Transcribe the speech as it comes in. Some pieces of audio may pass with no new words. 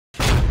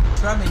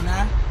drumming,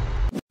 man.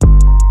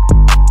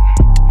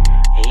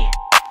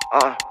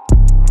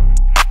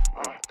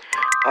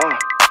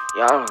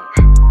 Yo.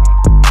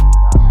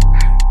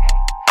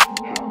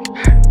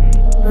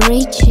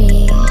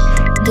 Richie,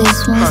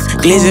 this one's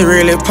Glizzy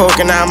really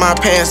poking out my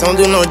pants, don't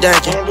do no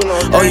ducking.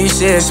 Oh, you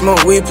said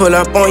smoke, we pull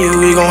up on you,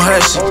 we gon'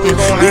 hush it.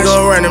 We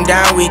gon' run them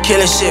down, we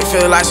killin' shit,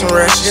 feel like some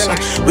rushes.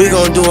 We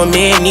gon' do a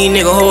man, these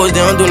nigga hoes, they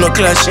don't do no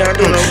clutching.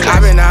 I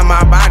been out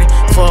my body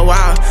for a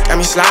while, got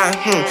me sliding.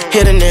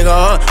 Hit a nigga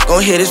up,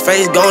 gon' hit his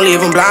face, gon'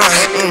 leave him blind.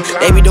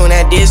 They be doing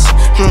that diss,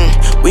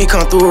 we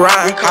come through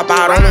rhyme. Hop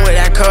out on him with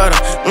that cutter,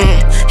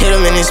 hit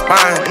him in his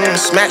spine,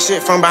 smack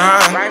shit from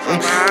behind.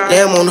 Lay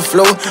him on the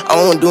floor, I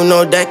won't do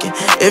no decking.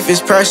 If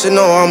it's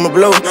personal, I'ma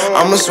blow.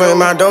 I'ma swing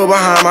my dough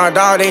behind my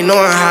dog, they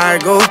knowin' how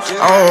it go.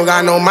 I don't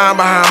got no mind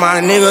behind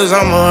my niggas,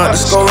 I'ma up the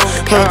scope.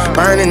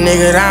 Burn a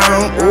nigga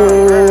down,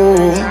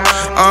 ooh.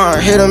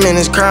 Hit him in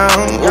his crown,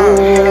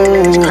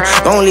 ooh.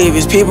 Don't leave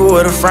his people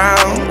with a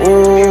frown,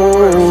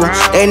 ooh.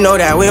 They know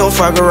that we don't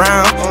fuck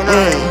around,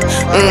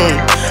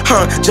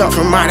 Jump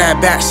from out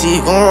that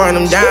backseat, gon' run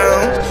them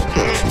down.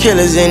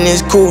 Killers in this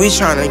coupe, we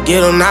tryna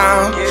get them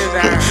now.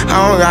 I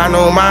don't got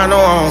no mind,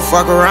 no, I don't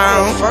fuck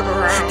around.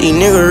 These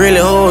niggas really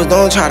hoes,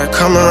 don't try to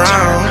come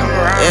around.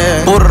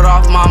 Yeah. Boot it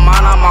off my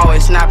mind, I'm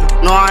always snapping.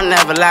 No, I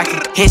never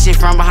lacking. Hit shit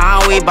from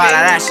behind, we bout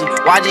that action.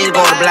 Why just go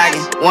to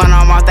blacking? When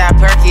I'm off that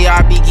perky,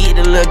 I be geeked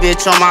a little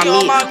bitch on my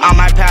meat. I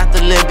might pass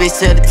the little bitch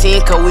to the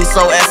team, cause we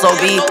so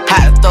SOB.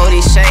 Had to throw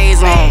these shades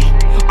on.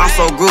 I'm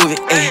so groovy,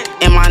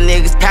 and my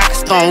niggas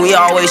Pakistan, we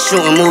always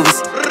shooting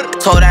movies.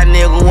 Told that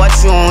nigga what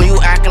you on, you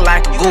acting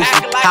like a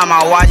goofy. How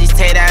my watches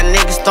take that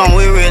nigga stone,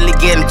 we really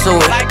getting to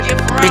it.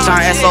 Bitch,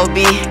 I'm SOB,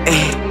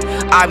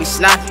 I be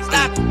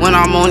snapping, when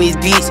I'm on these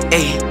beats,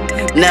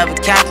 never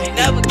capping,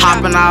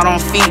 hopping out on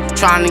feet,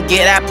 trying to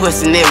get that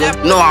pussy nigga.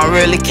 No, I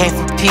really can't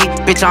for Pete,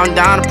 bitch, I'm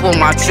down to pull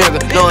my trigger.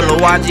 No, the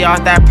YG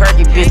off that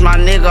perky, bitch, my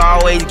nigga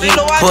always geek.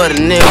 Put a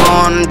nigga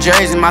on the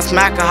jersey, my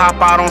smacker hop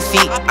out on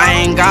feet.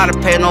 I ain't gotta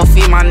pay no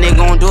fee, my nigga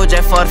gon' do it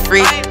just for the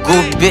free.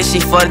 Goofy bitch, she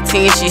for the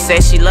team, she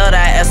say she love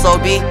that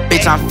SOB.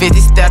 Bitch, I'm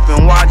 50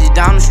 stepping, YG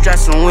down the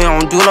stretch, and we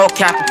don't do no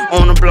capping.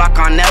 On the block,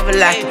 I never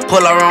lacking,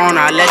 pull her on,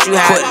 I let you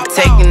have it.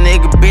 Take a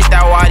nigga, bitch,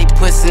 that why these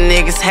pussy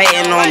niggas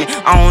hating on me.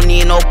 I don't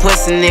need no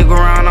pussy nigga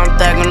around, I'm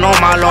thugging on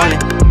my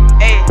lonely.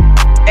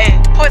 Hey,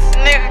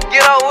 pussy nigga,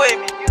 get up with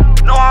me.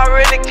 No, I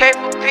really can't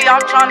for P,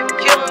 I'm trying to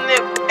kill a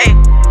nigga.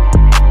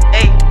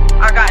 Hey,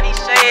 I got these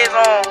shades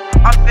on,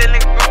 I'm feeling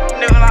good,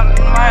 nigga, I'm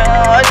like,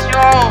 what you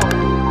on?